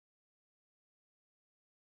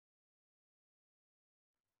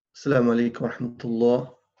Assalamu alaikum wa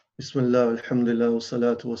rahmatullah. Bismillah, alhamdulillah, wa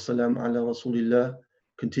salatu wa salam ala rasulillah.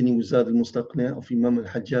 Continuing with Zad al-Mustaqni of Imam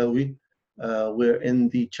al-Hajjawi. We're in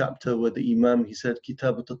the chapter where the Imam, he said,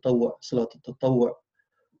 Kitab al-Tatawwa, Salat al-Tatawwa.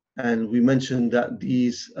 And we mentioned that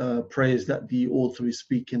these prayers that the author is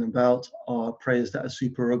speaking about are prayers that are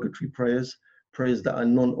supererogatory prayers, prayers that are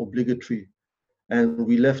non-obligatory. And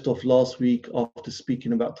we left off last week after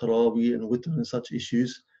speaking about Taraweeh and Witr and such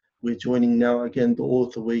issues. We're joining now again the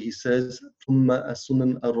author where he says, ثُمَّ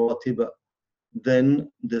السُّنَنْ الرَّاتِبَةِ,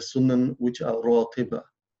 then the sunan which are ratiba.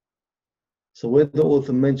 So when the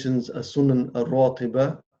author mentions a sunan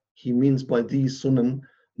al-ratiba, he means by these sunan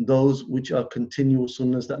those which are continual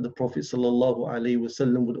sunnahs that the Prophet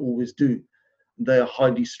ﷺ would always do. They are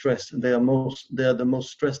highly stressed, and they are the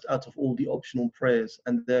most stressed out of all the optional prayers,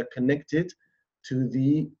 and they are connected to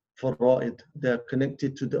the fara'id, they are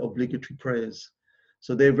connected to the obligatory prayers.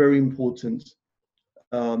 So they're very important.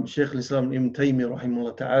 Shaykh al-Islam Ibn Taymiyyah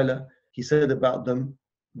rahimahullah ta'ala, he said about them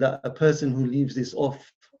that a person who leaves these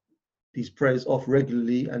prayers off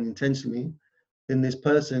regularly and intentionally, then this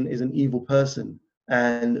person is an evil person,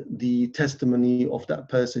 and the testimony of that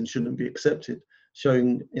person shouldn't be accepted,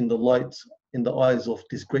 showing in the eyes of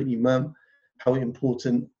this great Imam how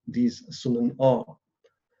important these sunan are.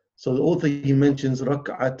 So the author, he mentions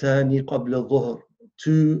rak'atani qabla dhuhr,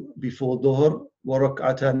 2 before dhuhr, wa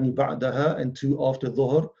rak'atani ba'daha, and 2 after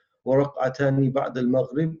dhuhr, wa rak'atani ba'da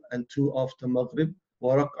al-maghrib, and 2 after maghrib,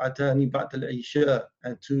 wa rak'atani ba'da al-isha,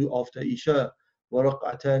 and 2 after isha, wa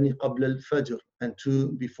rak'atani qabla al-fajr, and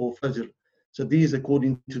 2 before fajr. So these,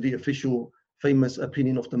 according to the official famous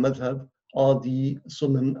opinion of the madhab, are the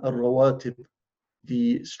sunan al-rawatib,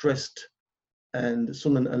 the stressed, and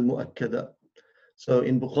sunan al-mu'akkada. So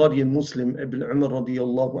in Bukhari and Muslim, Ibn Umar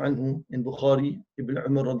radiyallahu anhu, in Bukhari, Ibn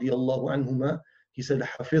Umar radiyallahu anhuma, he said,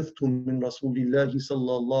 حفظت من رسول الله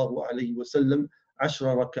صلى الله عليه وسلم 10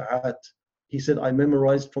 ركعات. He said, I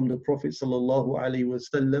memorized from the Prophet sallallahu alaihi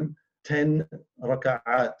wasallam 10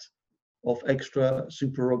 raka'at of extra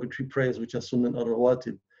supererogatory prayers, which are sunan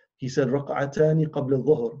al-rawatib. He said, ركعتان قبل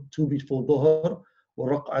الظهر, 2 before dhuhr,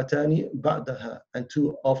 وركعتان بعدها, and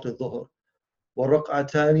 2 after dhuhr,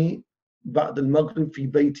 وركعتان بعد المغرب في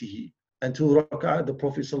بيته, and 2 rak'ah the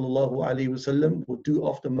Prophet sallallahu alaihi wasallam would do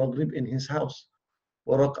after Maghrib in his house,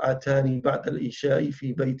 وركعتان بعد العشاء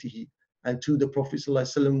في بيته, and 2 the Prophet sallallahu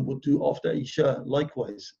alaihi wasallam would do after Isha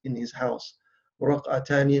likewise in his house,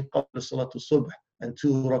 وركعتان قبل صلاة الصبح, and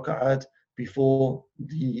 2 rak'at before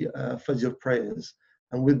the Fajr prayers.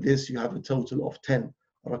 And with this you have a total of 10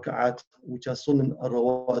 rak'at which are sunan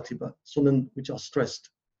al-rawatiba, sunan which are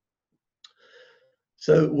stressed.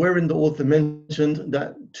 So wherein the author mentioned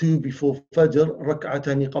that 2 before Fajr,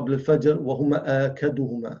 rak'atani qabla al-Fajr,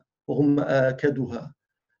 وَهُمَّ آكَدُهَا,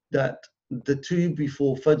 that the 2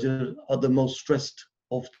 before Fajr are the most stressed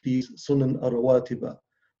of these sunan al-rawatiba,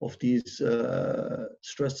 of these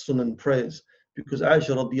stressed sunan prayers. Because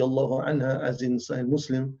Aisha radiyallahu anha, as in Sahih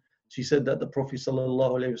Muslim, she said that the Prophet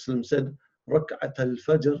sallallahu alayhi wasallam said, رَكْعَةَ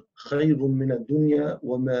الْفَجْرِ خَيْرٌ مِّنَ الدُّنْيَا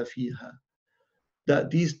وَمَا فِيهَا, that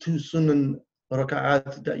these 2 sunan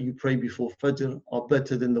raka'at that you pray before Fajr are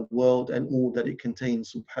better than the world and all that it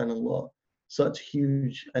contains. Subhanallah. Such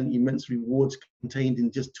huge and immense rewards contained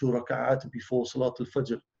in just 2 raka'at before Salat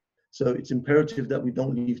al-Fajr. So it's imperative that we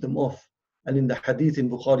don't leave them off. And in the hadith in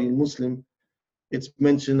Bukhari and Muslim, it's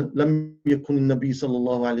mentioned, لم يكن النبي صلى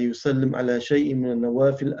الله عليه وسلم على شيء من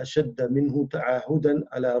النوافل أشد منه تعاهدا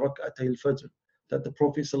على ركعتي الفجر, that the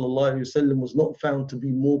Prophet صلى الله عليه وسلم was not found to be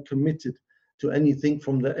more committed to anything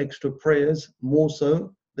from the extra prayers, more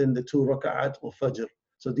so than the 2 raka'at of Fajr.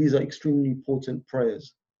 So these are extremely important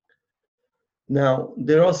prayers. Now,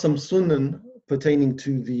 there are some sunan pertaining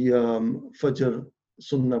to the Fajr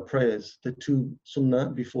sunnah prayers, the 2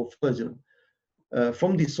 sunnah before Fajr.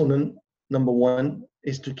 From the sunan, number 1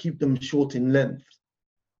 is to keep them short in length.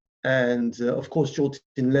 And of course, short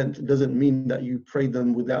in length doesn't mean that you pray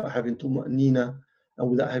them without having tuma'nina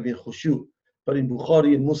and without having khushu'. But in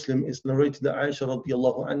Bukhari and Muslim, it's narrated that Aisha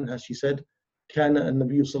radiyallahu anha, she said, كان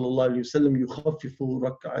النبي صلى الله عليه وسلم يخفف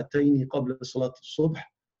ركعتين قبل صلاة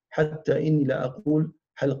الصبح حتى إني لا أقول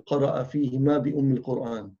هل قرأ فيهما بأم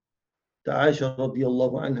القرآن. The Aisha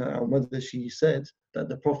radiyallahu anha, our mother, she said that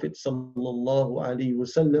the Prophet sallallahu alaihi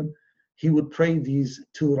wasallam, he would pray these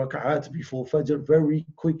 2 rak'at before Fajr very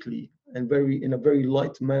quickly and in a very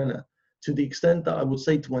light manner, to the extent that I would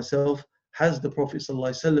say to myself, has the Prophet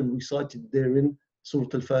ﷺ recited therein Surah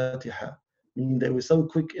Al-Fatiha? Meaning they were so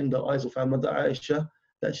quick in the eyes of our mother Aisha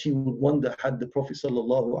that she would wonder, had the Prophet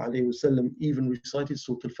ﷺ even recited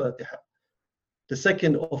Surah Al-Fatiha? The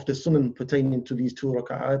second of the sunan pertaining to these 2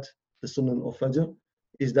 rak'at, the sunan of Fajr,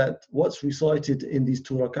 is that what's recited in these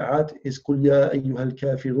 2 rak'at is Qul ya ayyuhal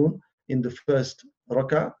kafirun in the first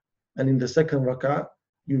rak'ah, and in the second rak'ah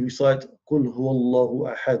you recite Qul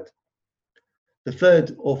huwallahu ahad. The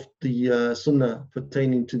third of the sunnah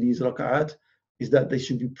pertaining to these rak'at is that they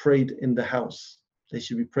should be prayed in the house. They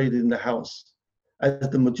should be prayed in the house, as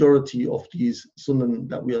the majority of these sunnah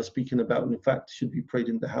that we are speaking about, in fact, should be prayed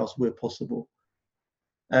in the house where possible.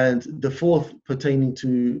 And the fourth pertaining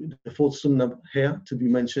to the fourth sunnah here to be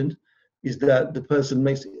mentioned is that the person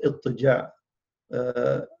makes ittaja',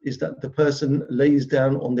 is that the person lays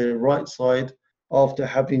down on their right side after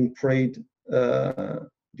having prayed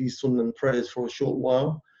these sunnah prayers for a short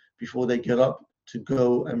while before they get up to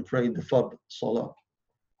go and pray the fard salah.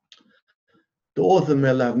 The author, may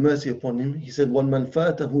Allah have mercy upon him, he said, وَمَنْ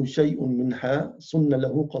فَاتَهُ شَيْءٌ مِنْهَا سُنَّ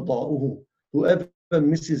لَهُ قَضَاؤُهُ. Whoever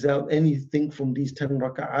misses out anything from these 10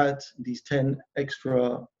 raka'at, these 10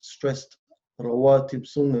 extra stressed rawatib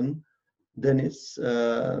sunnah, then it's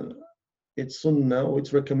sunnah, or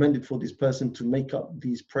it's recommended for this person to make up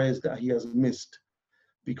these prayers that he has missed.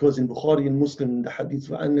 Because in Bukhari and Muslim, in the hadith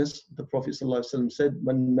of Anas, the Prophet ﷺ said,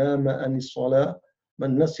 مَنْ نَامَ عَنِ الصَّلَاةِ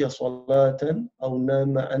مَنْ نَسْيَ صَلَاةً أَوْ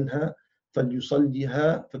نَامَ عَنْهَا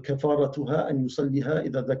فَلْيُصَلِّهَا فَكَفَارَتُهَا أَنْ يُصَلِّهَا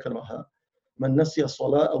إِذَا ذَكَرَهَا. مَنْ نَسِيَ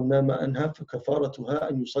الصَّلَاةَ أَوْ نَامَ عَنْهَا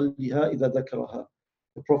فَكَفَارَتُهَا أَنْ يُصَلِّهَا إِذَا ذَكَرَهَا.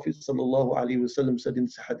 The Prophet ﷺ said in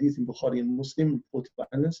this hadith in Bukhari and Muslim, reported by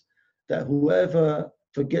Anas, that whoever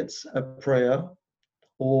forgets a prayer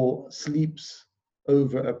or sleeps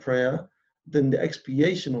over a prayer, then the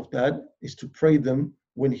expiation of that is to pray them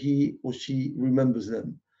when he or she remembers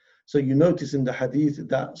them. So you notice in the hadith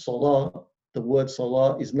that salah, the word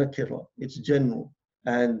salah is nakira, it's general,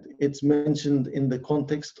 and it's mentioned in the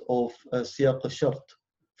context of siyaq al-shart,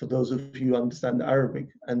 for those of you who understand Arabic.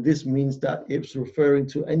 And this means that it's referring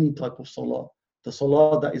to any type of salah. The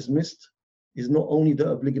salah that is missed is not only the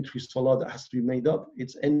obligatory salah that has to be made up,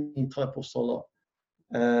 it's any type of salah.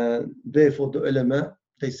 Therefore, the ulama,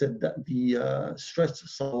 they said that the stressed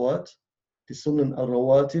salawat, the sunan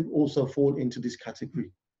al-rawatib, also fall into this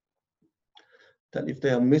category. That if they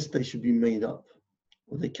are missed, they should be made up,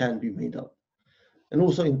 or they can be made up. And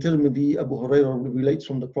also in Tirmidhi, Abu Hurairah relates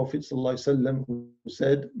from the Prophet ﷺ, who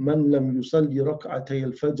said, "Man lam yusalli rak'atay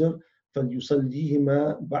al-fajr,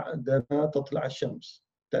 falyusallihima ba'dama tatla' ash-shams."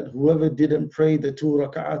 That whoever didn't pray the 2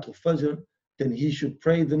 rak'at of Fajr, then he should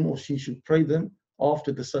pray them, or she should pray them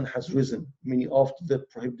after the sun has risen, meaning after the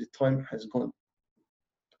prohibited time has gone.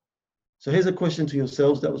 So here's a question to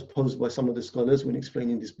yourselves that was posed by some of the scholars when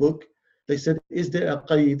explaining this book. They said, is there a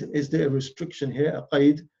qaid, is there a restriction here, a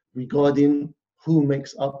qaid, regarding who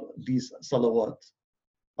makes up these salawat?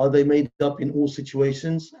 Are they made up in all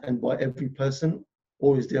situations and by every person?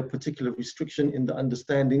 Or is there a particular restriction in the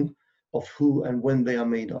understanding of who and when they are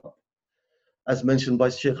made up? As mentioned by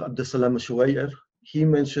Sheikh Abdus Salam Shuwayr, he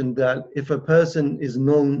mentioned that if a person is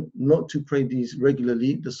known not to pray these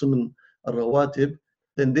regularly, the sunan al-rawatib,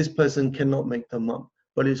 then this person cannot make them up.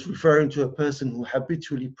 But it's referring to a person who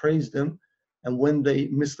habitually prays them, and when they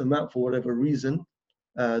miss them out for whatever reason,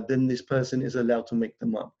 then this person is allowed to make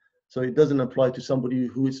them up. So it doesn't apply to somebody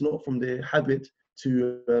who is not from their habit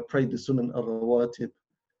to pray the sunan al-rawatib.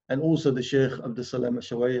 And also the Shaykh Abdus Salam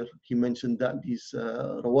Shuwayr, he mentioned that these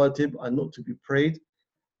rawatib are not to be prayed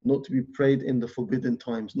in the forbidden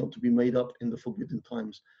times, not to be made up in the forbidden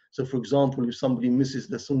times. So for example, if somebody misses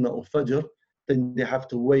the sunnah of Fajr, then they have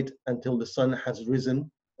to wait until the sun has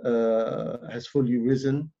risen, has fully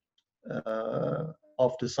risen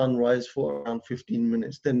after sunrise for around 15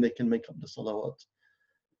 minutes. Then they can make up the salawat.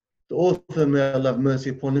 The author, may Allah have mercy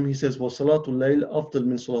upon him, he says, وَصَلَاةُ اللَّيْلِ أَفْضَلْ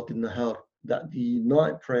مِنْ صَلَاةِ النَّهَارِ, that the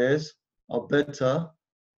night prayers are better,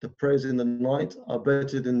 the prayers in the night are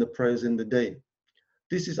better than the prayers in the day.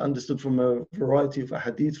 This is understood from a variety of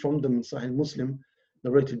hadith from them in Sahih Muslim,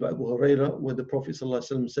 narrated by Abu Hurairah, where the Prophet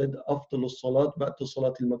ﷺ said, أَفْضَلُ الصَّلَاةِ بَعْدَ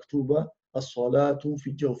الصَّلَاةِ الْمَكْتُوبَةِ الصَّلَاةُ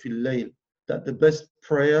فِي جَوْفِ اللَّيْلِ, that the best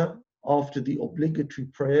prayer after the obligatory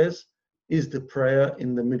prayers is the prayer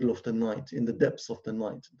in the middle of the night, in the depths of the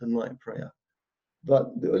night prayer.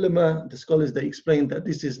 But the ulama, the scholars, they explain that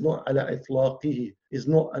this is not ala itlaqihi, is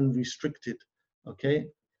not unrestricted. Okay?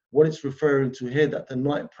 What it's referring to here, that the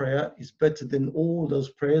night prayer is better than all those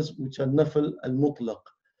prayers which are nafil al-mutlaq.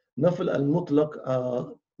 Nafil al-mutlaq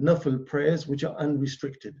are nafil prayers which are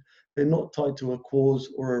unrestricted. They're not tied to a cause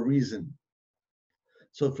or a reason.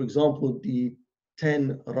 So for example, the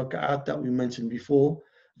 10 rak'at that we mentioned before,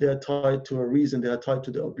 they are tied to a reason, they are tied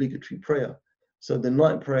to the obligatory prayer. So the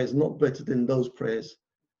night prayer is not better than those prayers,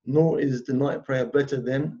 nor is the night prayer better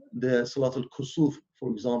than the Salat al-Kusuf, for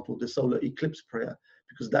example, the solar eclipse prayer,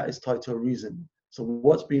 because that is tied to a reason. So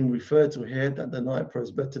what's being referred to here, that the night prayer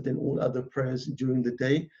is better than all other prayers during the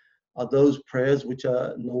day, are those prayers which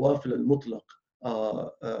are nawafil al-mutlaq,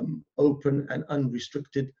 open and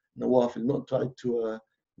unrestricted nawafil, not tied to a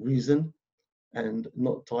reason and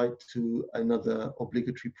not tied to another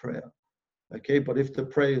obligatory prayer. Okay, but if the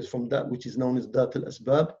prayer is from that which is known as dat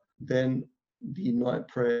al-asbab, then the night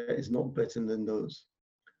prayer is not better than those.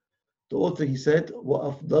 The author, he said,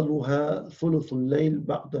 وَأَفْضَلُهَا ثُلُثُ اللَّيْلِ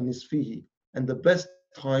بَعْدَ نِصْفِهِ. And the best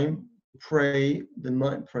time to pray the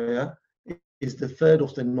night prayer is the third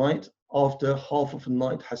of the night after half of the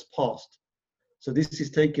night has passed. So this is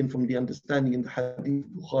taken from the understanding in the hadith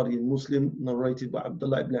Bukhari and Muslim narrated by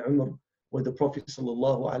Abdullah ibn Umar, where the Prophet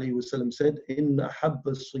sallallahu alaihi wasallam said, "Inna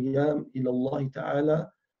habba siyam ila Allah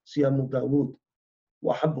ta'ala siyamu Dawood,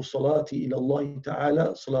 wa habbu salati ila Allah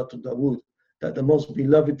ta'ala salatu Dawood." That the most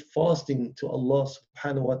beloved fasting to Allah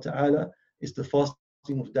subhanahu wa ta'ala is the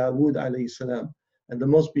fasting of Dawood alayhi salam. And the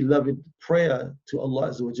most beloved prayer to Allah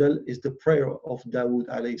azza wa jal is the prayer of Dawood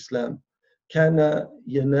alayhi salam. Kana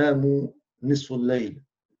yanamu nisfu al-layl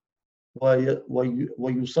wa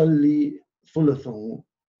yusalli thuluthahu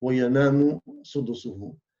wa yanamu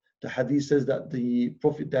sudusuhu. The hadith says that the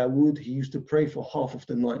Prophet Dawood, he used to pray for half of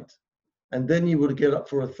the night. And then he would get up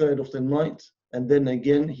for a third of the night. And then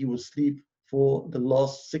again, he would sleep for the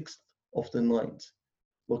last sixth of the night.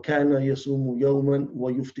 وَكَانَ يَصُومُ يَوْمًا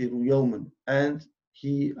وَيُفْطِرُ يَوْمًا. And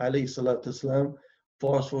he, alayhi salatu wasalam,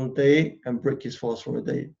 fast for a day and break his fast for a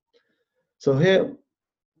day. So here,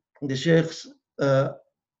 the Sheikhs,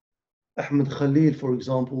 Ahmed Khalil, for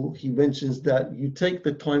example, he mentions that you take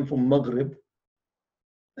the time from Maghrib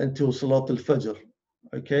until Salat al-Fajr,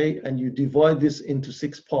 okay, and you divide this into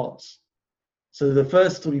 6 parts. So the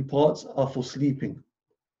first 3 parts are for sleeping.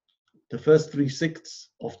 The first 3/6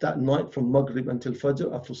 of that night from Maghrib until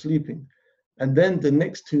Fajr are for sleeping. And then the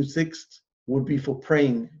next 2/6 would be for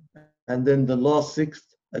praying. And then the last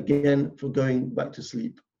 6th, again, for going back to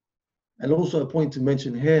sleep. And also a point to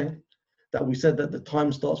mention here, that we said that the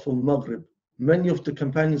time starts from Maghrib. Many of the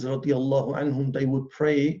companions, radiallahu anhum, they would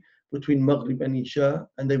pray between Maghrib and Isha,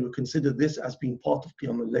 and they would consider this as being part of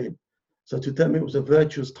Qiyam al-Layl. So to them it was a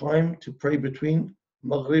virtuous time to pray between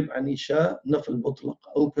Maghrib and Isha, nafl mutlaq,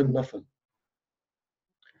 open nafl.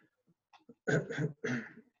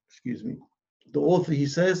 Excuse me. The author, he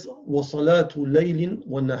says, وَصَلَاتُ لَيْلٍ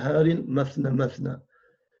وَنَهَارٍ مَثْنَ مَثْنَ.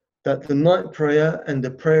 That the night prayer and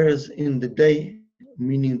the prayers in the day,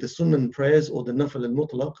 meaning the sunan prayers or the nafl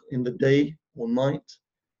al-mutlaq in the day or night,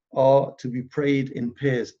 are to be prayed in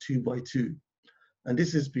pairs, 2 by 2. And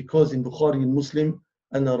this is because in Bukhari and Muslim,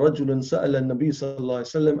 أن رجلا سأل النبي صلى الله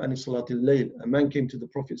عليه وسلم عن صلاة الليل. A man came to the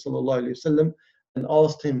Prophet صلى الله عليه وسلم and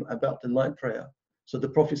asked him about the night prayer. So the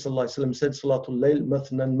Prophet صلى الله عليه وسلم said, صلاة الليل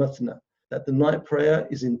مثنى مثنى. That the night prayer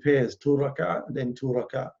is in pairs, 2 rak'ah, then 2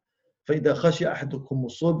 rak'ah. فإذا خشي أحدكم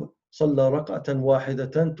الصبح صلى ركعة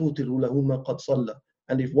واحدة توتر له ما قد صلى.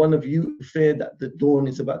 And if one of you fear that the dawn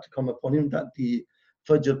is about to come upon him, that the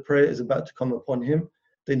Fajr prayer is about to come upon him,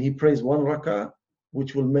 then he prays 1 rak'ah,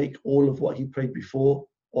 which will make all of what he prayed before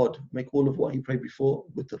odd, make all of what he prayed before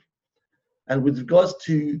witr. And with regards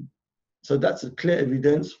to, so that's a clear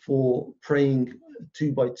evidence for praying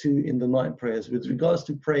 2 by 2 in the night prayers. With regards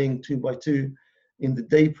to praying 2 by 2 in the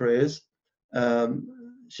day prayers,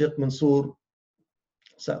 Sheikh Mansour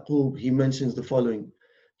Saqub, he mentions the following.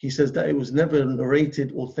 He says that it was never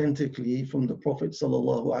narrated authentically from the Prophet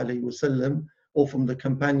sallallahu alaihi wasallam or from the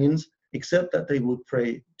companions, except that they would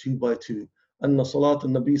pray 2 by 2. أن صلاة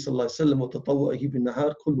النبي صلى الله عليه وسلم وتطوعه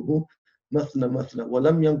بالنهار كله مثنى مثنى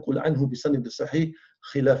ولم ينقل عنه بسند صحيح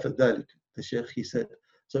خلاف ذلك. The Sheikh, he said.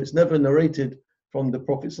 So it's never narrated from the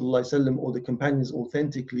Prophet صلى الله عليه وسلم or the companions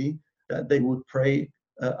authentically that they would pray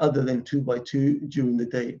other than 2 by 2 during the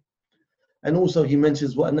day. And also he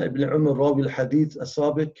mentions وأن ابن عمر راوي الحديث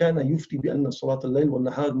السابق كان يفتي بأن صلاة الليل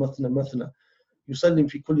والنهار مثنى مثنى يسلم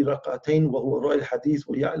في كل ركعتين وهو راوي الحديث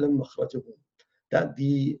ويعلم مخرجه. That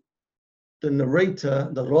the narrator,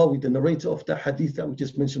 the rawi, the narrator of the hadith that we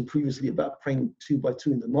just mentioned previously about praying 2 by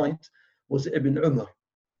 2 in the night was Ibn Umar.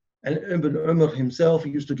 And Ibn Umar himself, he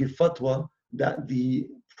used to give fatwa that the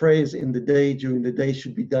prayers in the day, during the day,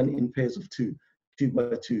 should be done in pairs of 2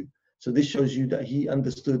 by 2. So this shows you that he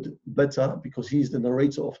understood better because he's the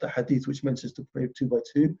narrator of the hadith which mentions to pray 2 by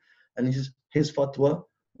 2. And his fatwa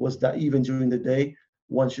was that even during the day,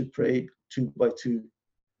 one should pray 2 by 2.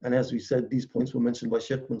 And as we said, these points were mentioned by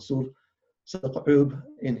Sheikh Mansour Saqub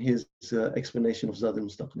in his explanation of Zad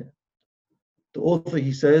al-Mustaqni'. The author,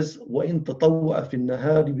 he says, وَإِن تَطَوَّعَ فِي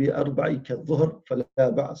النَّهَارِ بِأَرْبَعِ كَالظُّهْرِ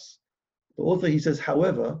فَلَا بَعْسَ. The author, he says,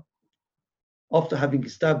 however, after having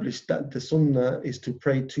established that the sunnah is to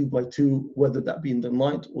pray 2 by 2, whether that be in the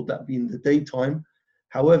night or that be in the daytime.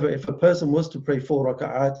 However, if a person was to pray 4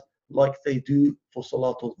 raka'at like they do for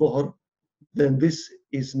Salatul Dhuhr, then this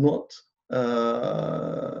is not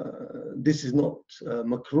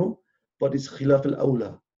makruh, but it's khilaf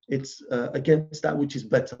al-awla. It's against that which is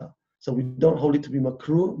better. So we don't hold it to be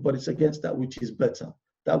makruh, but it's against that which is better.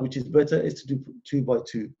 That which is better is to do 2 by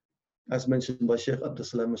 2, as mentioned by Sheikh Abdul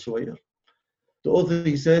Salam Al-Shuwair. The author,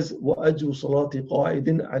 he says, وَأَجْرُ صَلَاةِ قَاعِدٍ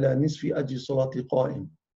عَلَى نِصْفِ أَجْرِ صَلَاةِ قَائِمٍ,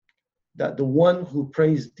 that the one who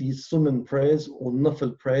prays these sunan prayers or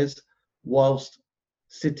nafil prayers whilst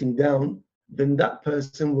sitting down, then that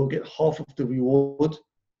person will get half of the reward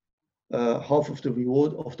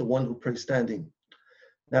of the one who prays standing.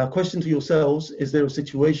 Now, question to yourselves, is there a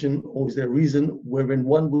situation or is there a reason wherein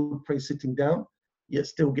one will pray sitting down yet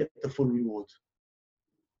still get the full reward?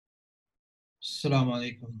 Assalamu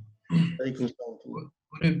alaikum.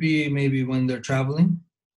 Would Would it be maybe when they're traveling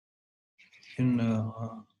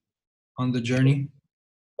on the journey?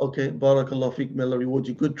 Okay, barakallah fiqh, may Allah reward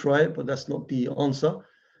you. Good try, but that's not the answer.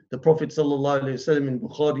 The Prophet sallallahu alaihi wasallam in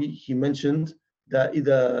Bukhari, he mentioned that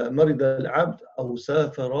إذا مرض العبد أو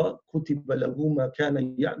سافر كتب له ما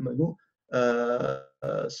كان يعمل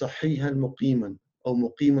صحيحا مقيما أو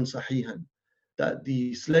مقيما صحيحا. That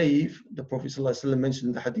the slave, the Prophet ﷺ mentioned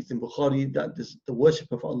in the hadith in Bukhari, that the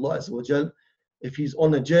worship of Allah Azza wa Jal, if he's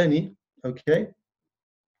on a journey, okay.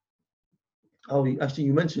 Oh, actually,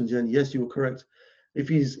 you mentioned journey. Yes, you were correct. If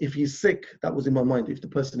he's sick, that was in my mind. If the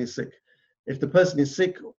person is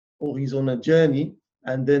sick, or he's on a journey,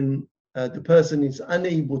 and then the person is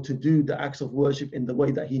unable to do the acts of worship in the way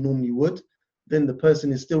that he normally would, then the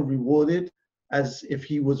person is still rewarded as if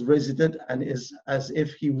he was resident and as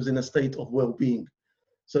if he was in a state of well-being.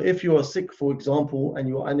 So if you are sick, for example, and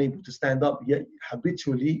you are unable to stand up, yet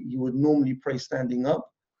habitually you would normally pray standing up,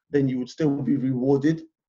 then you would still be rewarded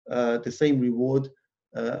the same reward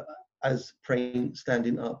as praying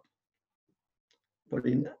standing up. But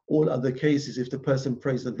in all other cases, if the person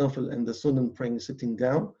prays the nafil and the sunan praying sitting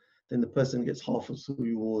down, then the person gets half of the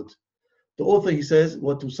reward. The author, he says,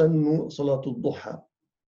 وَتُسَنُّ صَلَاةُ الضُّحَى.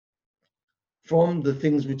 From the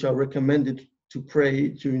things which are recommended to pray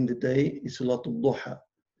during the day is Salatul Duha.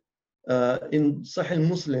 In Sahih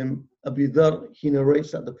Muslim, Abu Dhar, he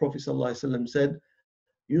narrates that the Prophet ﷺ said,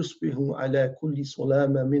 يُصْبِحُ عَلَى كُلِّ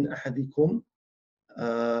صَلَامَ مِنْ أَحَدِكُمْ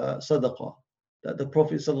صَدَقَةً. That the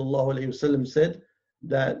Prophet ﷺ said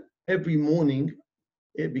that every morning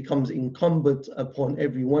it becomes incumbent upon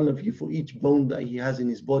every one of you for each bone that he has in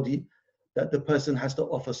his body, that the person has to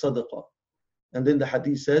offer sadaqah. And then the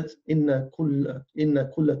hadith said, Inna kulla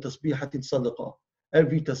tasbihatin sadaqah.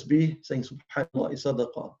 Every tasbih saying Subhanallah is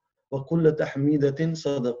sadaqah. Wa kulla tahmidatin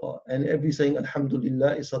sadaqah. And every saying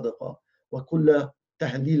Alhamdulillah is sadaqah. Wa kulla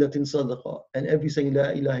tahlilatin sadaqah. And every saying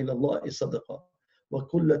La ilaha illallah is sadaqah. Wa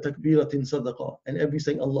kulla takbiratin sadaqah. And every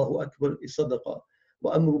saying Allahu Akbar is sadaqah.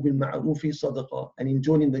 Wa amru bil ma'rufi sadaqah. And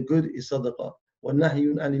enjoining the good is sadaqah. Wa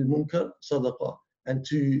nahyun anil munkar sadaqah. And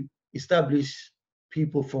to establish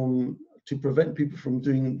people to prevent people from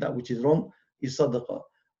doing that which is wrong is sadaqah.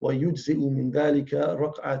 وَيُجْزِئُ مِنْ ذَلِكَ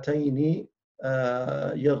رَكْعَتَيْنِ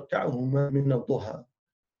يَرْكَعُهُمَا مِنَ الضُّحَى.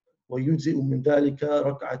 وَيُجْزِئُ مِنْ ذَلِكَ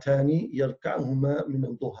رَكْعَتَانِ يَرْكَعُهُمَا مِنَ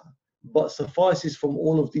الضُّحَى. But suffices from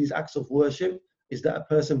all of these acts of worship is that a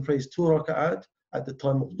person prays 2 raka'at at the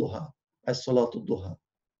time of duha, as salatul duha.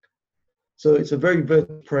 So it's a very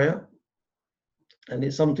versatile prayer, and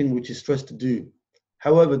it's something which is stressed to do.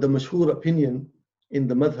 However, the mashhur opinion in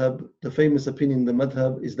the madhab, the famous opinion in the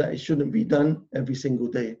madhab, is that it shouldn't be done every single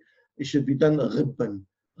day. It should be done ghibban.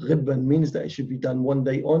 Ghibban means that it should be done one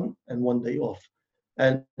day on and one day off.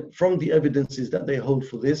 And from the evidences that they hold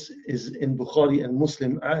for this is in Bukhari and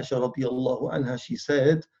Muslim, Aisha radiyallahu anha, she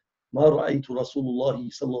said, ما رأيت رسول الله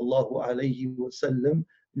صلى الله عليه وسلم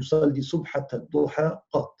يصلي سبحة الضحى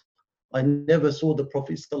قط. I never saw the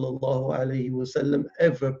Prophet sallallahu alaihi wasallam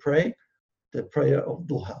ever pray the prayer of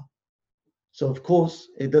duha. So of course,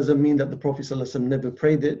 it doesn't mean that the Prophet ﷺ never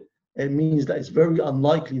prayed it. It means that it's very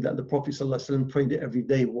unlikely that the Prophet ﷺ prayed it every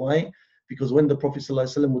day. Why? Because when the Prophet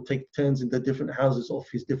ﷺ would take turns in the different houses of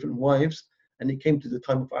his different wives, and it came to the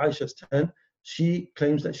time of Aisha's turn, she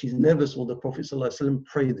claims that she's never saw the Prophet ﷺ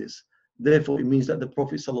pray this. Therefore, it means that the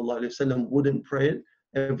Prophet ﷺ wouldn't pray it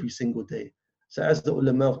every single day. So as the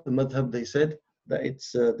ulama of the madhab, they said that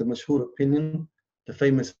it's the mashhur opinion, the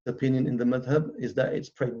famous opinion in the madhab is that it's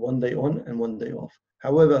prayed one day on and one day off.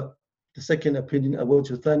 However, the second opinion,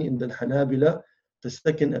 Awajh Thani in the Hanabila, the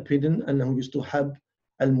second opinion, أنه يستحب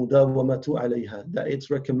المداومة عليها, that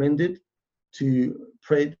it's recommended to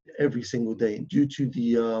pray every single day due to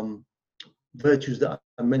the virtues that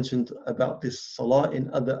I mentioned about this salah in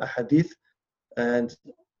other ahadith, and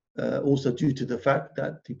also due to the fact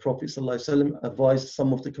that the Prophet ﷺ advised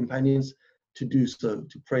some of the companions to do so,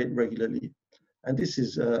 to pray it regularly. And this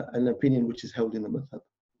is an opinion which is held in the madhab.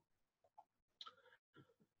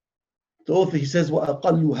 The author, he says,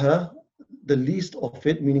 وَأَقَلُّهَا, the least of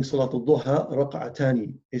it, meaning Salat al-Duha,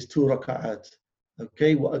 رَكَعَتَانِ, is 2 raka'at.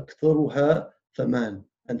 Okay, وَأَكْثَرُهَا ثَمَانِ,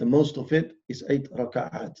 and the most of it is 8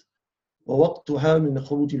 raka'at. وَوَقْتُهَا مِنْ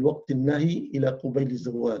خُرُوجِ الْوَقْتِ النَّهِي إِلَى قُبَيْلِ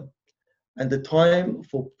الزَّوَالِ, and the time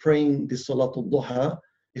for praying this Salat al-Duha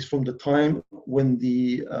is from the time when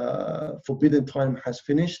the forbidden time has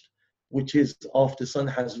finished, which is after sun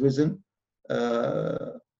has risen,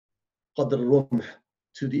 قدر الرمح,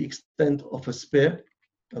 to the extent of a spear,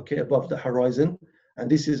 okay, above the horizon. And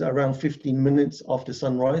this is around 15 minutes after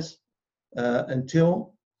sunrise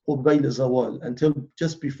until قبيل الزوال, until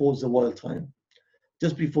just before Zawal time.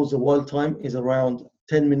 Just before Zawal time is around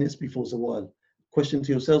 10 minutes before Zawal. Question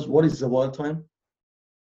to yourselves, what is Zawal time?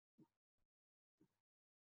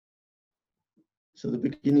 So the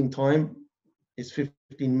beginning time is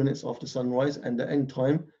 15 minutes after sunrise, and the end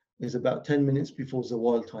time is about 10 minutes before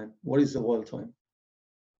Zawal time. What is Zawal time?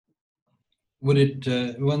 Would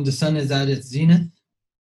it when the sun is at its zenith?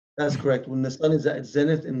 That's correct. When the sun is at its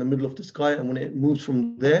zenith in the middle of the sky, and when it moves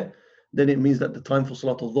from there, then it means that the time for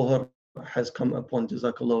Salat al-Dhuhr has come upon.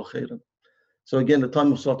 Jazakallahu khairan. So again, the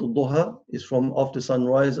time of Salat al-Duha is from after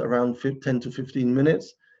sunrise around 10 to 15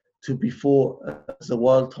 minutes to before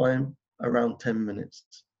Zawal time around 10 minutes.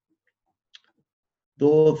 The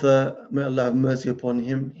author, may Allah have mercy upon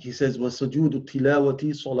him, he says, وَسُجُودُ التِّلَاوَةِ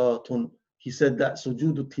صَلَاتٌ. He said that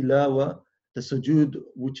sujood tilawa, the sujood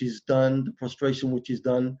which is done, the prostration which is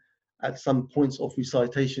done at some points of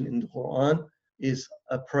recitation in the Quran is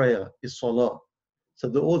a prayer, is salah. So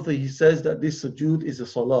the author, he says that this sujood is a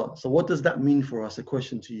salah. So what does that mean for us? A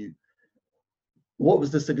question to you. What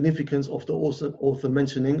was the significance of the author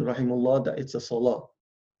mentioning, rahimahullah, that it's a salah?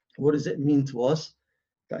 What does it mean to us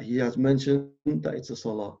that he has mentioned that it's a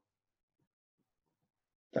salah?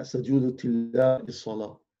 That sujood tilawah is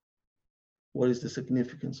salah. What is the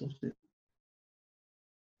significance of this?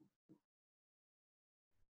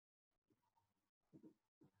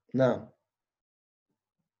 Now,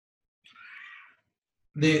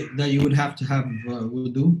 That you would have to have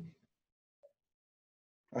wudu.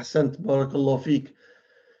 Ahsant, barakallahu feek.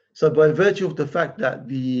 So by virtue of the fact that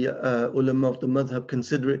the ulama of the madhab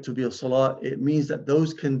consider it to be a salah, it means that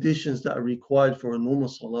those conditions that are required for a normal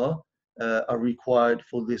salah are required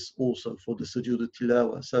for this also, for the sujood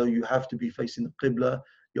tilawah. So you have to be facing the qibla,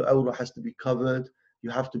 your awrah has to be covered, you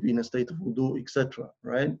have to be in a state of wudu, etc.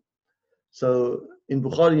 Right? So in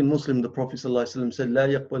Bukhari and Muslim, the Prophet ﷺ said, لا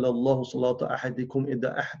يقبل الله صلاة أحدكم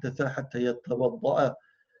إذا أحدث حتى يتوضأ,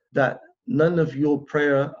 that none of your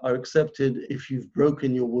prayer are accepted if you've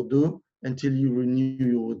broken your wudu until you renew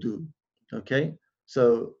your wudu. Okay?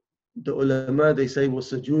 So the ulama, they say,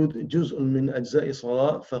 وَالسُّجُودُ جُزْءٌ مِّنْ أَجْزَاءِ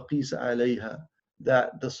صَلَاةٍ فَقِيسَ عَلَيْهَا,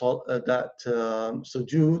 that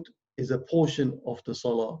sujood is a portion of the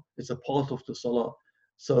salah. It's a part of the salah.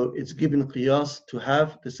 So it's given qiyas to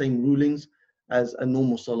have the same rulings as a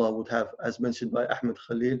normal salah would have, as mentioned by Ahmed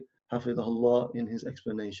Khalil, hafidhahullah, in his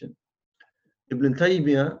explanation. Ibn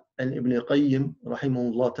Taymiyyah and Ibn Qayyim,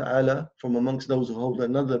 rahimahullah ta'ala, from amongst those who hold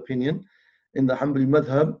another opinion in the Hanbali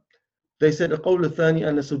madhab, they said, القول الثاني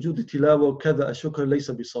أن سجود التلاوة وكذا الشكر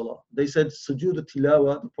ليس بصلاة. They said sujood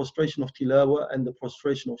التلاوة, the prostration of tilawa and the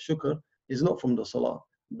prostration of shukr, is not from the salah.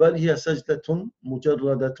 بل هي سجدة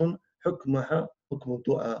مجردة حكمها حكم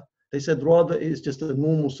الدعاء. They said rather it is just a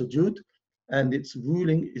normal sujood and its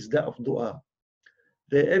ruling is that of dua.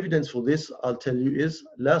 The evidence for this, I'll tell you, is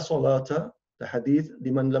لا صلاة, the hadith,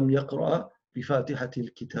 لمن لم يقرأ بفاتحة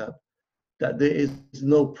الكتاب, that there is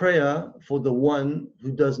no prayer for the one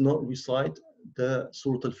who does not recite the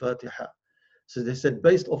Surah Al-Fatiha. So they said,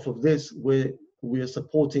 based off of this, we are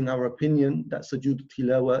supporting our opinion that sujood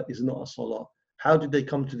tilawa is not a salah. How did they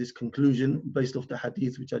come to this conclusion? Based off the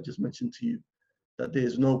hadith which I just mentioned to you, that there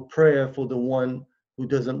is no prayer for the one who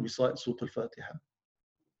doesn't recite Surah Al-Fatiha.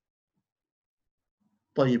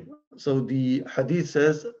 طيب. So the hadith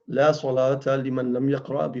says, لا صلاة لمن لم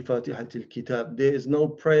يقرأ بفاتحة الكتاب. There is no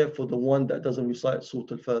prayer for the one that doesn't recite Surah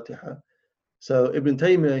Al-Fatiha. So Ibn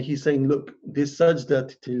Taymiyyah, he's saying, look, this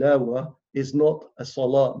sajda tilawa is not a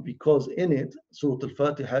salah because in it, Surah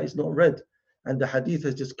Al-Fatiha is not read. And the hadith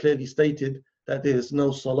has just clearly stated that there is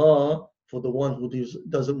no salah for the one who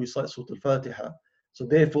doesn't recite Surah Al-Fatiha. So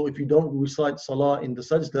therefore, if you don't recite salah in the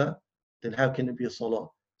sajda, then how can it be a salah?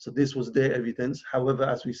 So this was their evidence. However,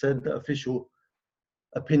 as we said, the official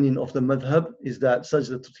opinion of the madhab is that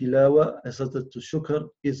sajda to tilawa and sajda to shukr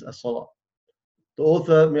is a salah. The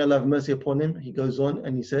author, may Allah have mercy upon him, he goes on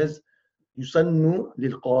and he says, yusannu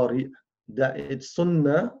lil qari, that it's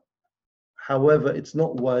sunnah, however it's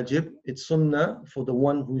not wajib, it's sunnah for the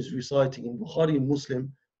one who is reciting. In Bukhari and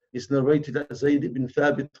Muslim, it's narrated that Zayd ibn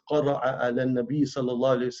Thabit qara'a ala nabi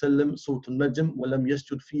sallallahu alayhi wa sallam surah al-Najm wa lam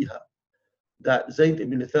yasjud fiha. That Zayd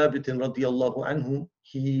ibn Thabit radiyallahu anhu,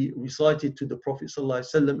 he recited to the Prophet sallallahu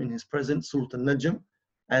alayhi wa sallam in his presence surah al-Najm,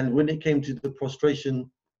 and when it came to the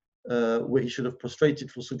prostration where he should have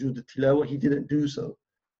prostrated for sujood al-tilawa, he didn't do so.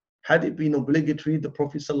 Had it been obligatory, the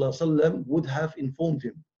Prophet sallallahu alayhi wa sallam would have informed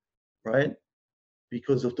him, right?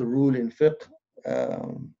 Because of the rule in fiqh,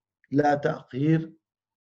 لا تأخير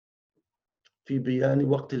في بيان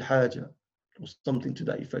وقت الحاجة, or something to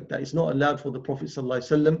that effect. That it's not allowed for the Prophet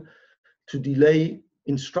ﷺ to delay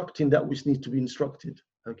instructing that which needs to be instructed.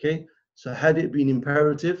 Okay, so had it been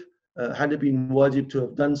imperative, had it been wajib to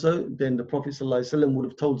have done so, then the Prophet ﷺ would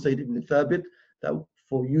have told Zayd ibn Thabit that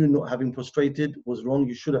for you not having prostrated was wrong,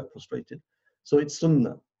 you should have prostrated. So it's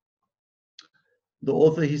sunnah. The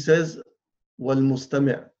author, he says, wal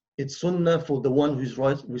mustami', it's sunnah for the one who's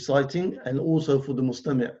reciting and also for the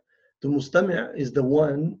mustami'. The mustami' is the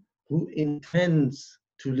one who intends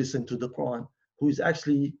to listen to the Quran, who is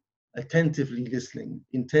actually attentively listening,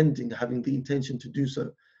 having the intention to do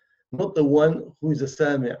so. Not the one who is a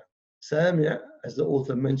sami'. Sami', as the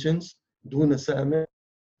author mentions, duna sami'.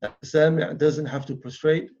 The sami' doesn't have to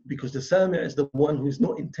prostrate because the sami' is the one who is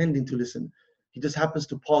not intending to listen. He just happens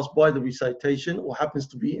to pass by the recitation or happens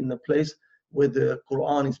to be in the place where the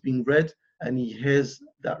Quran is being read and he hears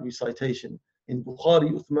that recitation. In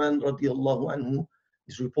Bukhari, Uthman radiyallahu anhu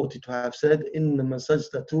is reported to have said, إِنَّمَا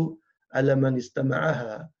سَجْدَةُ عَلَى مَنِ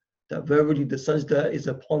اسْتَمَعَهَا, that verily the sajda is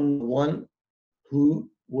upon one who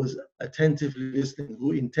was attentively listening,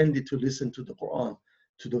 who intended to listen to the Quran,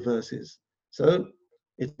 to the verses. So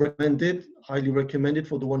it's recommended, highly recommended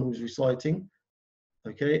for the one who is reciting,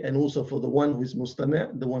 okay, and also for the one who is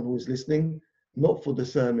mustami', the one who is listening, not for the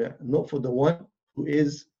sami', not for the one who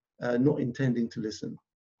is not intending to listen.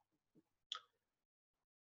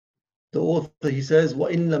 The author, he says,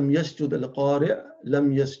 وَإِن لَمْ يَسْجُدَ الْقَارِئ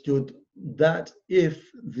لَمْ يَسْجُدْ, that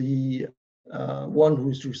if the one who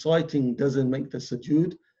is reciting doesn't make the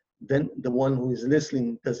sujood, then the one who is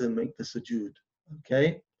listening doesn't make the sujood.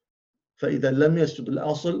 Okay? فَإِذَا لَمْ يَسْجُدْ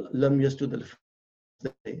الْأَصْلِ لَمْ يَسْجُدْ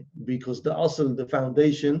الْفَرْعِ, because the asl, the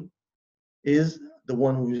foundation, is the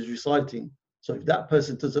one who is reciting. So if that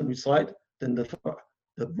person doesn't recite, then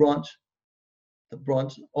the branch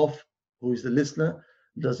of who is the listener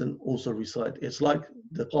doesn't also recite. It's like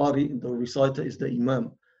the qari, the reciter is the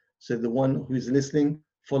imam. So the one who is listening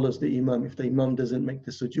follows the imam. If the imam doesn't make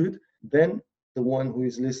the sujood, then the one who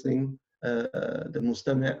is listening, the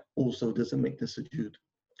mustami' also doesn't make the sujood.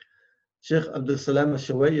 Sheikh Abdul Salam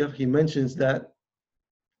al-Shawayr, he mentions that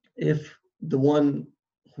if the one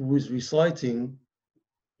who is reciting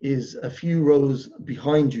is a few rows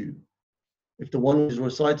behind you, if the one who is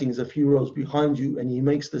reciting is a few rows behind you and he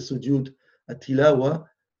makes the sujood at-tilawa,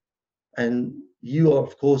 and you are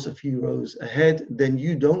of course a few rows ahead, then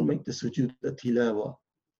you don't make the sujood at-tilawa.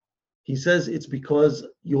 He says it's because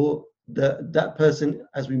that person,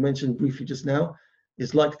 as we mentioned briefly just now,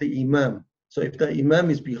 is like the imam. So if the imam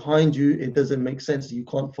is behind you, it doesn't make sense, you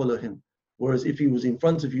can't follow him. Whereas if he was in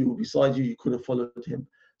front of you or beside you, you could have followed him.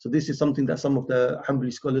 So this is something that some of the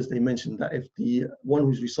Hanbali scholars, they mentioned, that if the one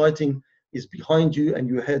who's reciting is behind you and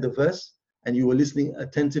you heard the verse and you were listening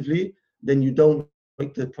attentively, then you don't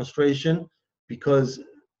make the prostration, because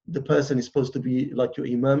the person is supposed to be like your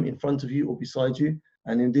imam in front of you or beside you,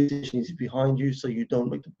 and in this situation he's behind you, so you don't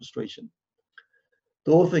make the prostration.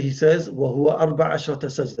 The author, he says, وَهُوَ أَرْبَعَ عَشْرَةَ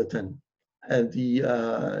سَجْدَةً, and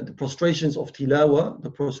the prostrations of tilawa, the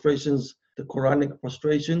Quranic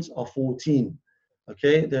prostrations are 14.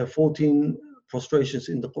 Okay, there are 14 prostrations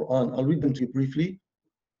in the Quran. I'll read them to you briefly.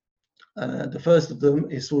 The first of them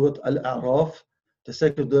is Surah Al-A'raf. The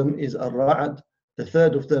second of them is Al-Ra'ad. The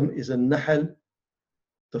third of them is Al-Nahl.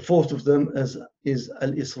 The fourth of them is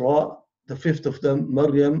Al-Isra. The fifth of them,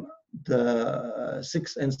 Maryam. The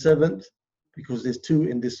sixth and seventh, because there's two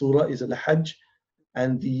in this surah, is Al-Hajj.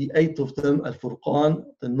 And the eighth of them, Al-Furqan.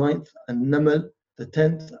 The ninth, Al-Namal. The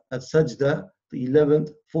 10th, Al-Sajda. The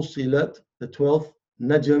 11th, Fussilat. The 12th,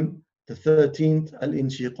 Najm. The 13th,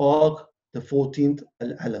 Al-Inshiqaq. The 14th,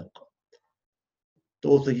 Al-Alaq. The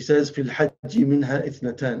author, he says, فِي الْحَجِّ مِنْهَا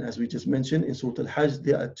إِثْنَتَانِ, as we just mentioned, in Surah Al-Hajj,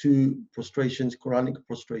 there are two prostrations, Quranic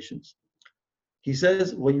prostrations. He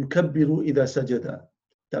says, وَيُكَبِّرُ إِذَا سَجَدَ,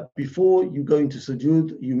 that before you go into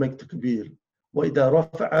sujood, you make takbir.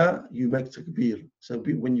 وَإِذَا رَفَعَ, you make takbir. So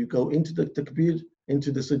when you go into the takbir,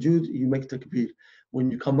 into the sujood, you make takbir. When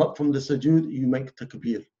you come up from the sujood, you make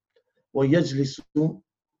takbir. وَيَجْلِسُ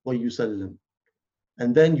وَيُسَلِّمُ.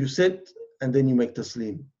 And then you sit, and then you make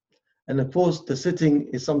taslim. And of course, the sitting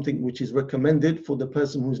is something which is recommended for the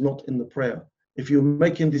person who's not in the prayer. If you're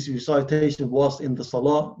making this recitation whilst in the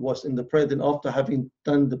salah, whilst in the prayer, then after having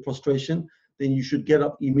done the prostration, then you should get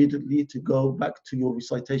up immediately to go back to your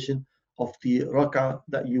recitation of the rak'ah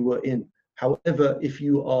that you were in. However, if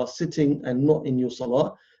you are sitting and not in your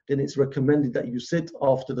salah, then it's recommended that you sit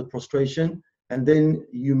after the prostration and then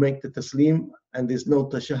you make the taslim, and there's no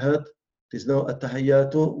tashahhud, there's no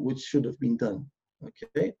at-tahiyyatu, which should have been done.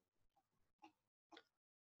 Okay?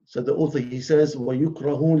 So the author, he says,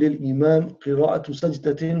 وَيُكْرَهُ لِلْإِمَامِ قِرَاءَةُ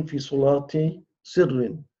سَجْدَةٍ فِي صُلَاةِ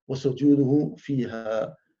سِرٍّ وَسُجُودُهُ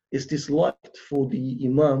فِيهَا. It's disliked for the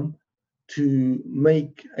imam to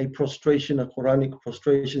make a prostration, a Quranic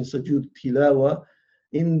prostration, sujood tilawa,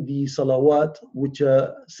 in the salawat which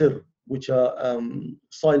are sir, which are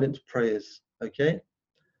silent prayers. Okay?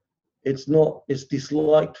 It's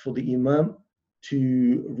disliked for the imam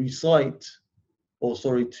to recite,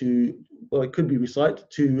 it could be recite,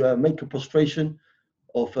 to make a prostration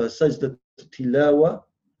of sajda tilawa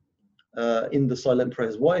in the silent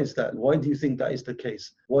prayers. Why is that? Why do you think that is the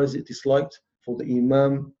case? Why is it disliked for the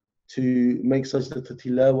imam to make sajda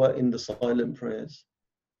tilawa in the silent prayers?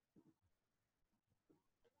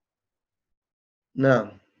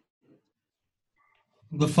 Now,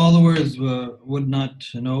 the followers would not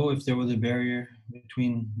know if there was a barrier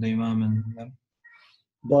between the imam and them.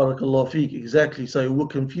 Barakallah feek, exactly. So it will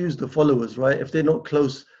confuse the followers, right? If they're not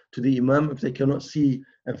close to the imam, if they cannot see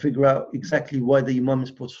and figure out exactly why the imam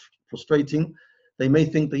is prostrating, they may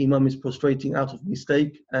think the imam is prostrating out of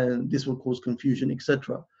mistake, and this will cause confusion,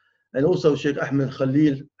 etc. And also Shaykh Ahmed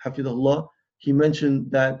Khalil, Hafidhullah, he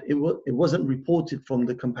mentioned that it wasn't reported from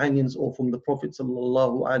the companions or from the Prophet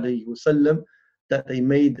sallallahu alaihi wasallam that they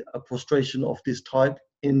made a prostration of this type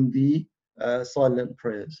in the silent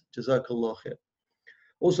prayers. Jazakallah khair.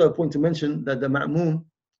 Also, a point to mention that the ma'moom,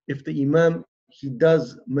 if the imam, he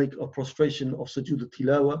does make a prostration of sujood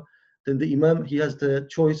tilawa, then the imam, he has the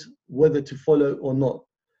choice whether to follow or not.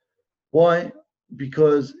 Why?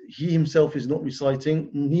 Because he himself is not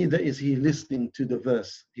reciting, neither is he listening to the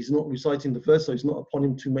verse. He's not reciting the verse, so it's not upon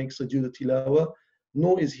him to make sujood tilawa,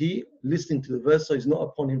 nor is he listening to the verse, so it's not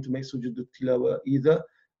upon him to make sujood tilawa either.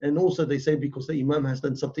 And also they say because the imam has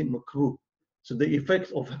done something makruh. So the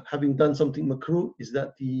effect of having done something makruh is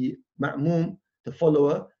that the ma'moom, the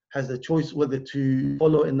follower, has a choice whether to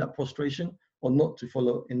follow in that prostration or not to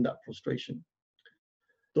follow in that prostration.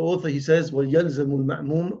 The author, he says, وَيَلْزَمُ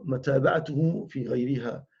الْمَأْمُومِ مَتَابَعَتُهُ فِي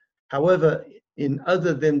غَيْرِهَا. However, in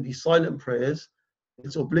other than the silent prayers,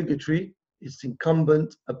 it's obligatory, it's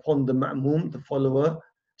incumbent upon the ma'moom, the follower,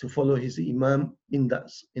 to follow his imam in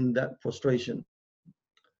that prostration.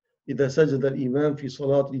 إذا سجد الإمام في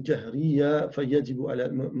صلاة الجهرية فيجب على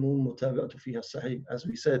المأموم متابعة فيها الصحيح. As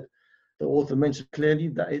we said, the author mentioned clearly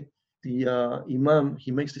that the imam,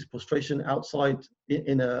 he makes this prostration outside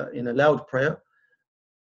in a loud prayer,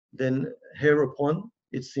 then hereupon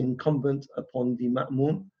it's incumbent upon the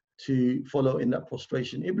ma'moom to follow in that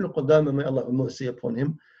prostration. Ibn Qudama, may Allah have mercy upon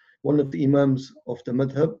him, one of the imams of the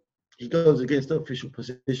madhab, he goes against the official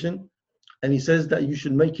position, and he says that you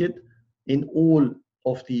should make it in all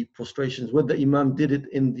of the prostrations, whether the imam did it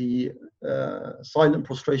in the silent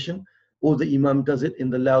prostration or the imam does it in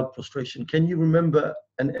the loud prostration. Can you remember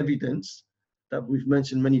an evidence that we've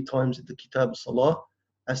mentioned many times in the Kitab Salah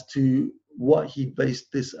as to what he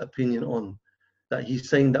based this opinion on? That he's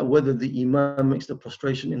saying that whether the imam makes the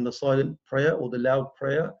prostration in the silent prayer or the loud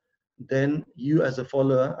prayer, then you as a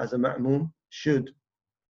follower, as a ma'moom, should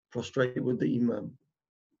prostrate with the imam.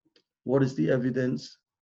 What is the evidence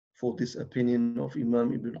for this opinion of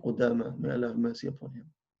Imam Ibn Qudama? May Allah have mercy upon him.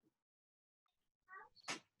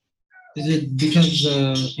 Is it because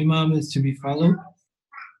the imam is to be followed?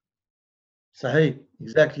 Sahih,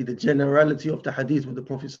 exactly. The generality of the hadith where the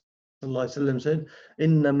Prophet ﷺ said,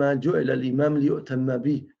 إِنَّمَا جُعِلَ الْإِمَامِ لِيُؤْتَمَّ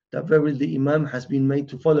بِهِ, that verily the imam has been made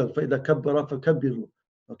to follow. فَإِذَا كَبَّرَ فَكَبِّرُوا.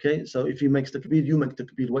 Okay, so if he makes takbir, you make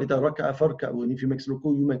takbir. وَإِذَا رَكَعَ فَارْكَعُوا. And if he makes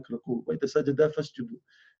ruku, you make ruku. وَإِذَا سَجَدَ فَاسْجُدُوا.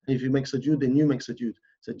 And if you make sujood, then you make sujood.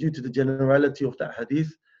 So due to the generality of that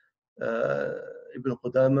hadith, Ibn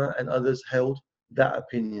Qudama and others held that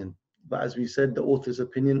opinion. But as we said, the author's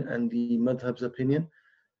opinion and the madhab's opinion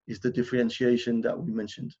is the differentiation that we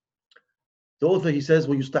mentioned. The author, he says,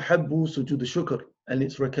 وَيُسْتَحَبُّ سُجُودُ الشُّكْرِ, and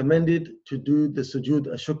it's recommended to do the sujood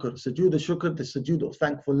al-shukr. Sujood al-shukr, the sujood of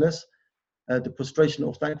thankfulness, the prostration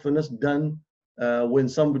of thankfulness done when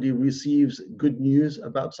somebody receives good news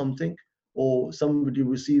about something, or somebody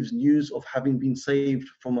receives news of having been saved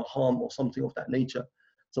from a harm or something of that nature.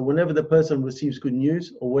 So whenever the person receives good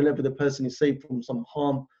news, or whenever the person is saved from some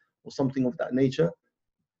harm or something of that nature,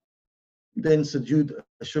 then sujood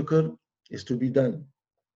shukr is to be done.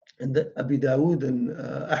 And Abi Dawood and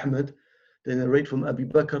Ahmad, they narrate from Abi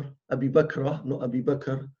Bakrah, not Abi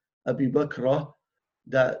Bakr, Abi Bakrah,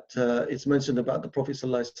 that it's mentioned about the Prophet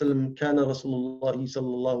ﷺ, كان رسول الله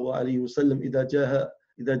صلى الله عليه وسلم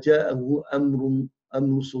إذا جاءه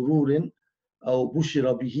أمر سرور أو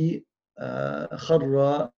بشر به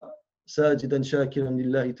خر ساجدا شاكرا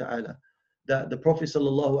لله تعالى. That the Prophet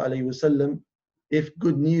sallallahu alaihi wasallam, if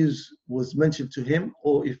good news was mentioned to him,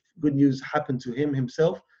 or if good news happened to him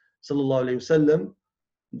himself, sallallahu alaihi wasallam,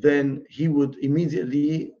 then he would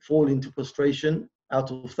immediately fall into prostration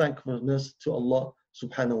out of thankfulness to Allah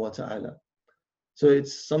subhanahu wa ta'ala. So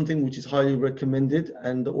it's something which is highly recommended,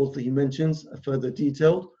 and the author he mentions a further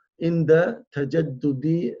detail in the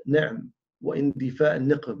tajaddudi ni'am wa indifa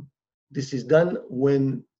al-niqam. This is done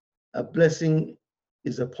when a blessing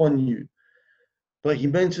is upon you. But he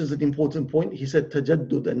mentions an important point. He said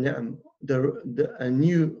tajaddud al-ni'am, a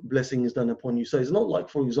new blessing is done upon you. So it's not like,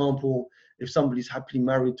 for example, if somebody's happily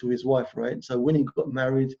married to his wife, right? So when he got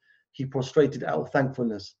married, he prostrated out of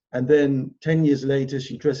thankfulness. And then 10 years later,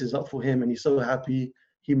 she dresses up for him and he's so happy,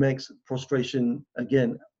 he makes prostration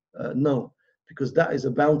again. No, because that is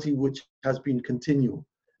a bounty which has been continual.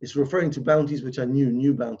 It's referring to bounties which are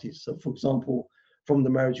new bounties. So for example, from the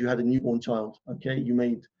marriage, you had a newborn child, okay? You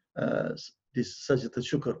made this sajdat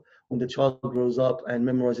al-shukr. When the child grows up and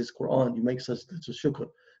memorizes Quran, you make sajdat al-shukr.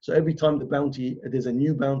 So every time there's a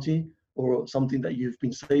new bounty or something that you've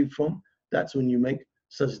been saved from, that's when you make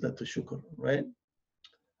sajdat al-shukr, right?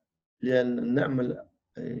 لأن النعمة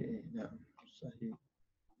نعم صحيح.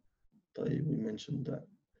 طيب, we mentioned that.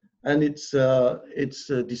 And its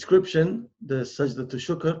description, the sajdat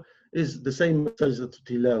al-shukr, is the same as sajdat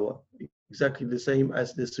al-tilawa, exactly the same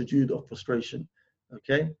as the sujood of prostration,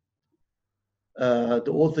 okay?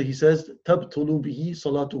 The author, he says, تَبْطُلُ بِهِ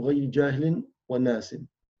صَلَاةُ غَيْرِ جَاهِلٍ وَنَاسٍ.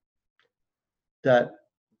 That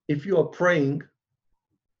if you are praying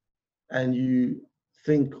and you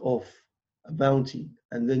think of a bounty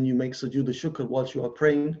and then you make sujood al-shukr whilst you are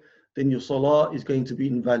praying, then your salah is going to be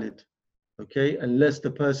invalid, okay? Unless the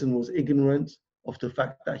person was ignorant of the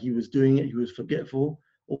fact that he was doing it, he was forgetful,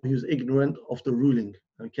 or he was ignorant of the ruling,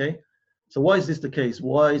 okay? So why is this the case?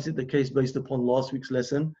 Why is it the case based upon last week's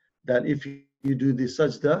lesson that if you do this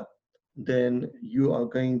sajda, then you are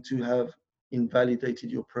going to have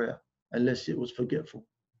invalidated your prayer unless it was forgetful?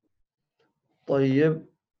 طيب,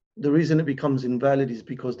 the reason it becomes invalid is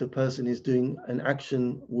because the person is doing an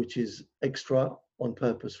action which is extra on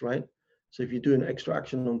purpose, right? So if you do an extra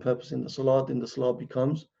action on purpose in the salah, then the salah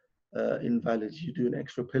becomes invalid. You do an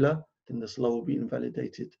extra pillar, then the salah will be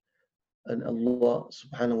invalidated. And Allah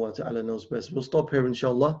subhanahu wa ta'ala knows best. We'll stop here,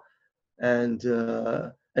 inshallah. And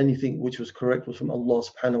anything which was correct was from Allah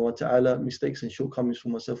subhanahu wa ta'ala. Mistakes and shortcomings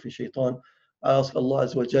from myself and shaitan. I ask Allah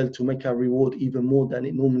Azza wa Jal to make our reward even more than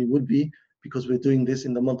it normally would be, because we're doing this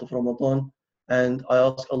in the month of Ramadan. And I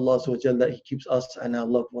ask Allah Azza wa Jal that He keeps us and our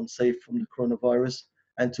loved ones safe from the coronavirus,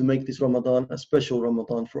 and to make this Ramadan a special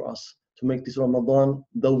Ramadan for us. To make this Ramadan,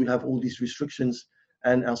 though we have all these restrictions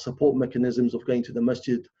and our support mechanisms of going to the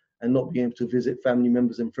masjid and not being able to visit family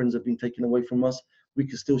members and friends have been taken away from us, we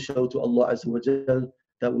can still show to Allah Azza wa Jal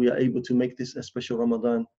that we are able to make this a special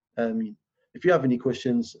Ramadan. Ameen. If you have any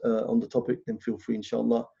questions on the topic, then feel free,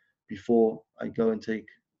 inshallah, before I go and take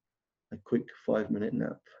a quick 5-minute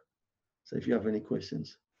nap. So if you have any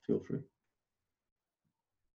questions, feel free.